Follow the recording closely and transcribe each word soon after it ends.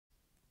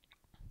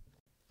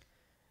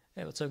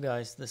Hey, what's up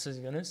guys, this is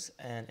Yunus,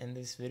 and in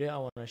this video I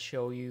want to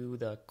show you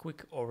the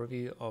quick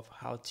overview of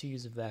how to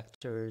use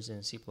vectors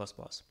in C++.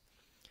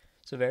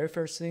 So very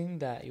first thing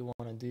that you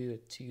want to do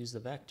to use the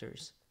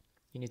vectors,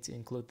 you need to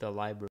include the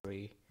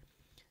library.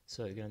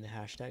 So you're going to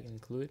hashtag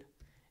include,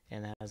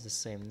 and it has the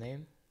same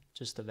name,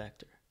 just a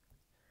vector.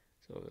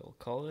 So we'll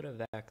call it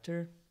a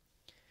vector.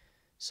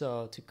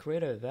 So to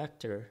create a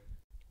vector,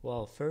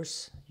 well,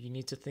 first you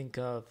need to think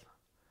of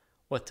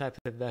what type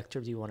of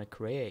vector do you want to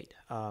create.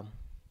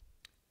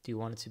 Do you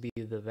want it to be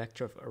the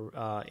vector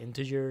of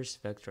integers,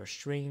 vector of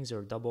strings,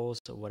 or doubles,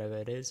 or whatever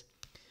it is?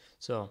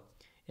 So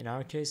in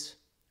our case,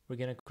 we're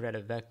going to create a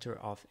vector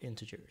of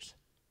integers.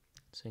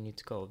 So you need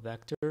to call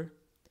vector,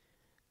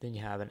 then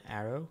you have an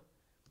arrow,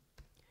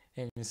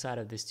 and inside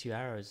of these two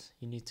arrows,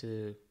 you need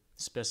to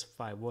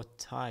specify what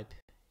type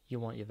you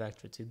want your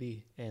vector to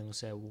be, and we'll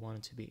say we want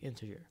it to be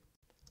integer.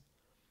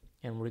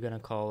 And we're going to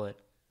call it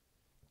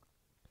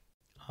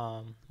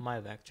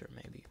my vector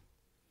maybe.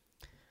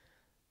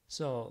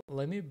 So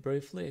let me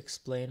briefly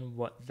explain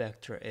what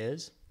vector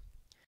is.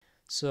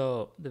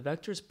 So the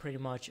vector is pretty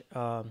much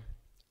an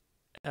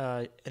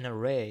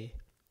array,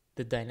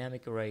 the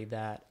dynamic array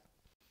that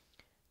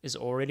is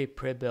already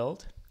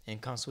pre-built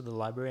and comes with the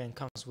library and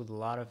comes with a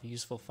lot of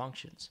useful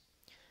functions.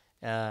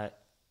 The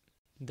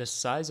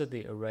size of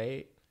the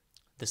array,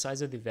 the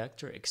size of the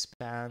vector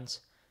expands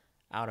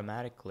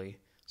automatically,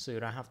 so you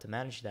don't have to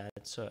manage that.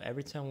 So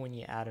every time when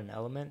you add an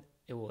element,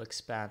 it will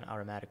expand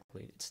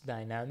automatically. It's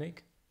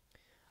dynamic.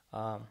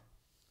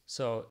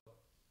 So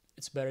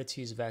it's better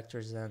to use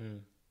vectors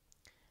than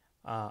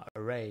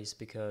arrays,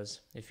 because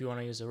if you want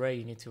to use array,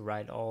 you need to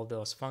write all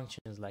those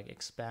functions like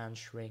expand,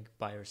 shrink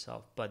by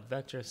yourself, but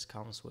vectors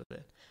comes with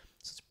it,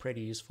 so it's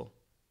pretty useful.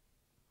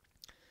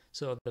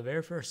 So the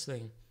very first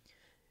thing,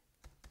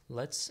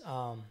 let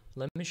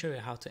me show you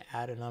how to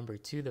add a number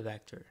to the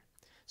vector.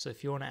 So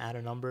if you want to add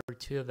a number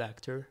to a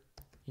vector,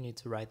 you need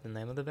to write the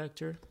name of the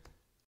vector,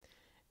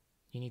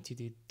 you need to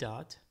do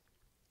dot,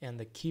 and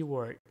the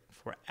keyword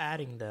for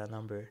adding the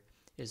number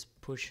is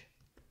push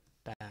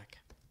back.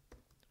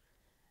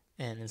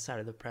 And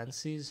inside of the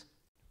parentheses,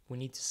 we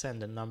need to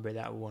send the number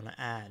that we want to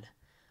add.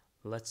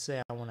 Let's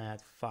say I want to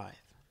add 5.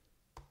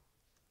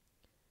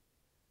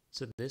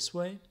 So this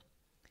way,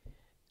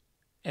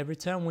 every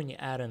time when you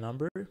add a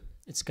number,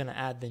 it's going to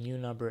add the new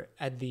number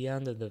at the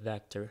end of the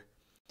vector.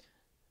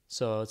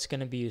 So it's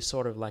going to be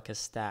sort of like a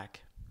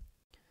stack.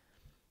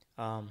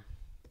 And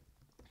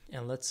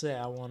let's say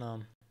I want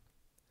to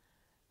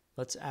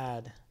let's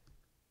add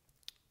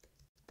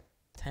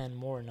 10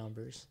 more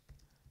numbers.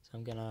 So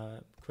I'm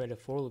gonna create a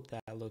for loop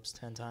that loops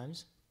 10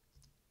 times,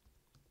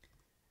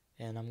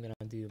 and I'm gonna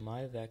do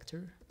my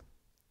vector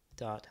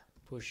dot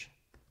push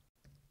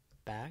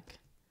back,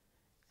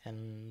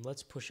 and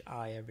let's push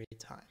I every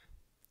time,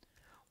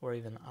 or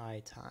even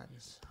I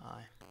times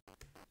I.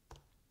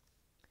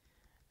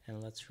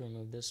 And let's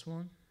remove this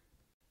one.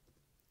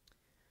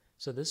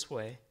 So this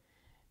way,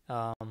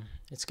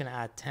 it's gonna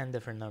add 10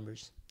 different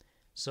numbers.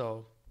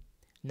 So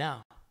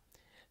now,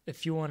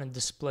 if you want to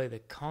display the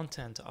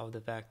content of the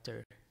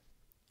vector,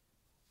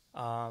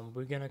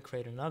 we're going to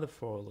create another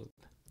for loop.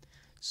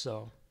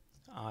 So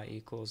I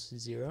equals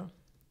 0.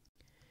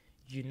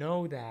 You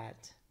know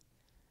that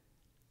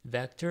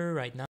vector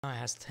right now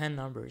has 10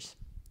 numbers,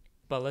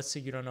 but let's say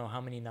you don't know how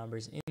many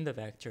numbers in the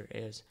vector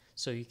is.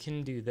 So you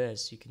can do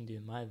this. You can do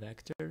my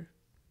vector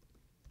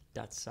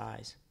dot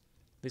size.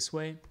 This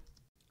way,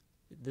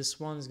 this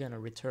one's going to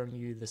return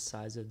you the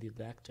size of the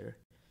vector,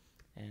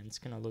 and it's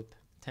going to loop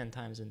 10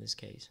 times in this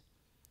case.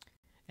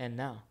 And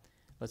now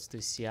let's do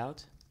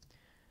cout.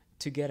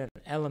 To get an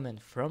element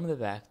from the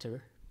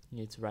vector, you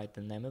need to write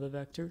the name of the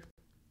vector,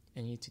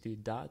 and you need to do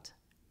dot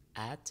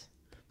at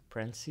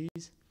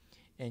parentheses,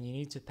 and you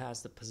need to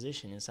pass the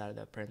position inside of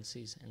that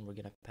parentheses, and we're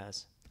gonna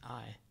pass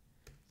I.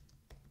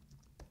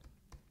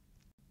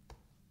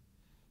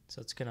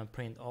 So it's gonna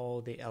print all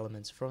the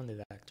elements from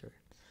the vector.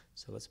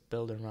 So let's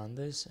build and run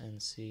this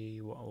and see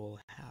what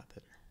will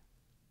happen.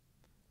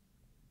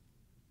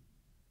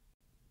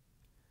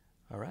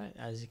 Alright,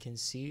 as you can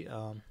see,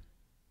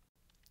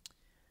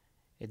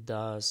 it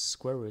does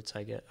square roots,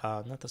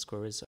 not the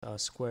square roots,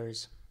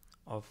 squares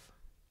of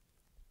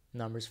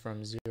numbers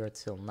from 0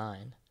 till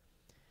 9.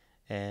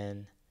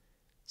 And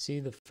see,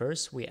 the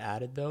first we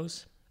added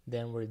those,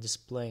 then we're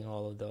displaying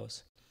all of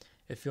those.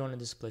 If you want to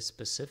display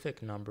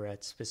specific number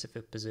at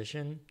specific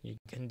position, you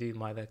can do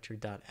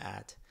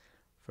myVector.at,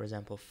 for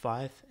example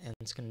 5, and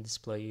it's going to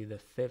display you the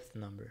 5th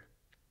number.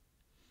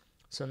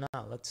 So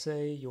now, let's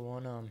say you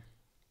want to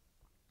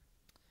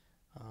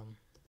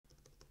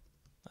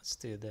let's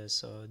do this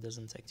so it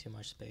doesn't take too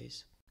much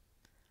space.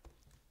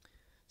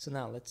 So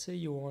now let's say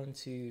you want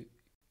to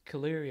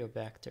clear your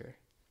vector.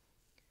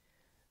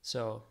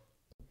 So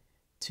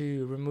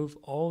to remove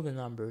all the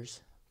numbers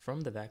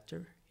from the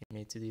vector, you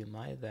need to do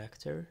my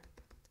vector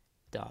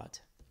dot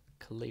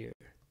clear.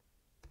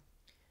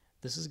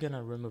 This is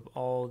gonna remove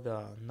all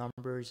the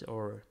numbers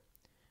or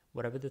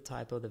whatever the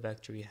type of the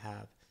vector you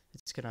have.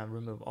 It's gonna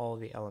remove all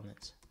the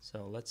elements.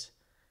 So let's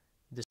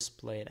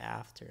display it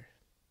after.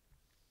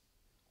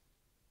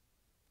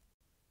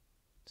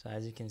 So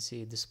as you can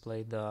see, it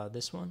displayed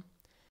this one.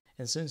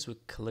 And since we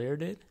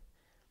cleared it,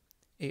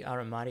 it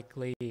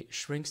automatically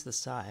shrinks the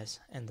size,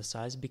 and the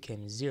size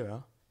became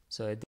 0.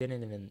 So it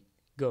didn't even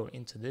go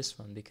into this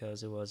one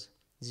because it was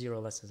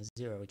 0 less than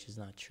 0, which is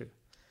not true.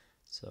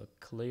 So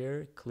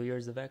clear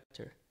clears the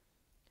vector.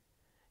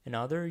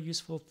 Another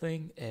useful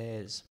thing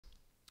is,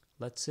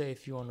 let's say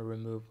if you want to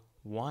remove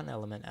one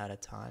element at a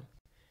time.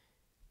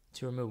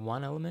 To remove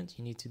one element,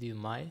 you need to do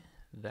my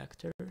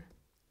vector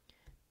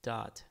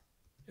dot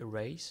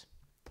erase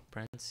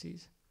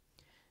parentheses.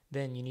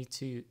 Then you need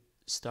to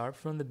start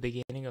from the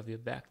beginning of your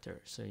vector.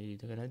 So you're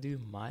gonna do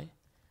my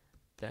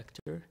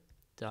vector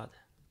dot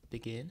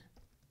begin.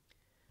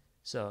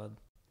 So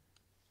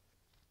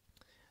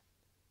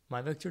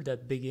my vector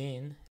dot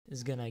begin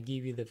is gonna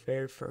give you the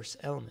very first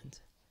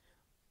element,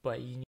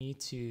 but you need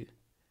to,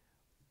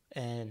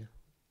 and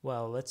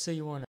well, let's say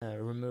you want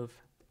to remove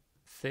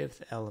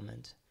fifth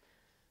element.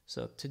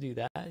 So to do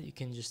that, you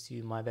can just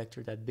do my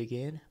vector dot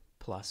begin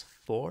plus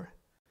 4.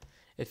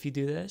 If you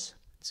do this,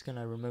 it's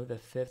gonna remove the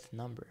fifth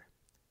number.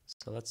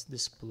 So let's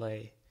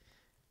display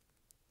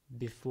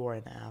before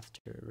and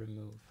after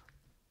remove.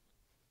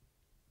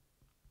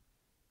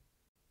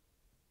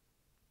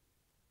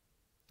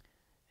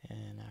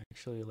 And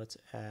actually, let's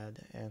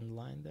add end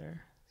line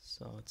there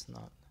so it's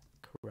not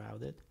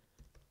crowded.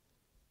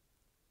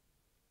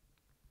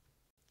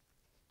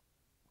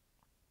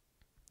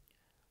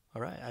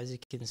 All right, as you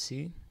can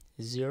see,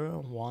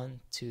 0, 1,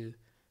 2,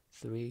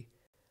 3,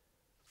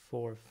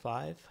 4,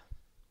 5.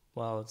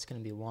 Well, it's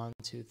going to be 1,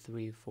 2,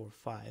 3, 4,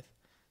 5.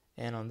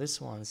 And on this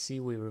one, see,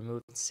 we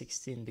removed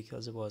 16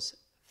 because it was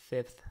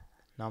fifth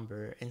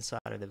number inside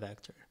of the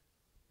vector.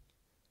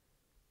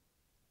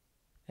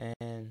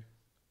 And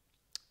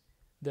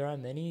there are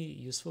many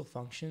useful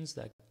functions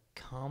that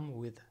come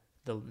with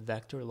the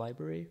vector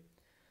library.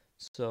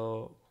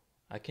 So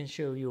I can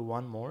show you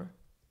one more.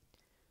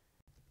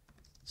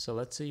 So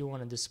let's say you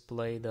want to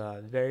display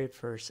the very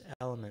first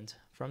element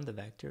from the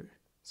vector.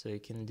 So you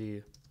can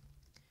do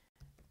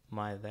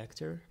my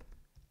vector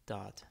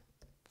dot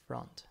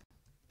front.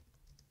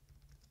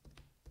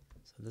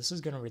 So this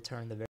is going to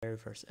return the very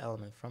first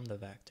element from the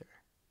vector,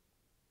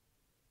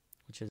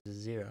 which is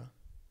 0.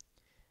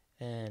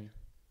 And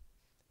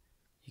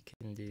you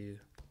can do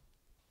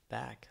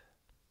back,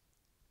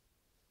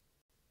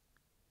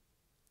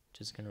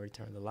 which is going to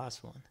return the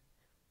last one.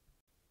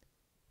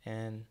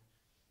 And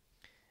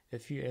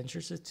if you're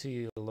interested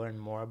to learn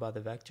more about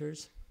the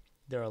vectors,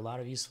 there are a lot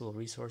of useful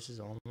resources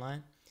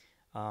online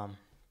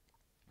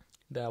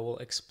that will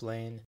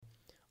explain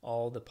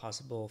all the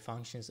possible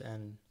functions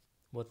and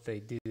what they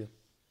do.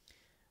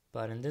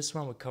 But in this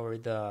one, we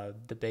covered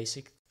the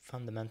basic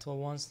fundamental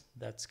ones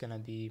that's going to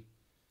be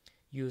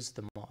used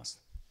the most.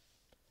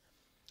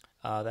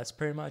 That's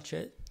pretty much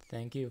it.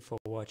 Thank you for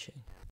watching.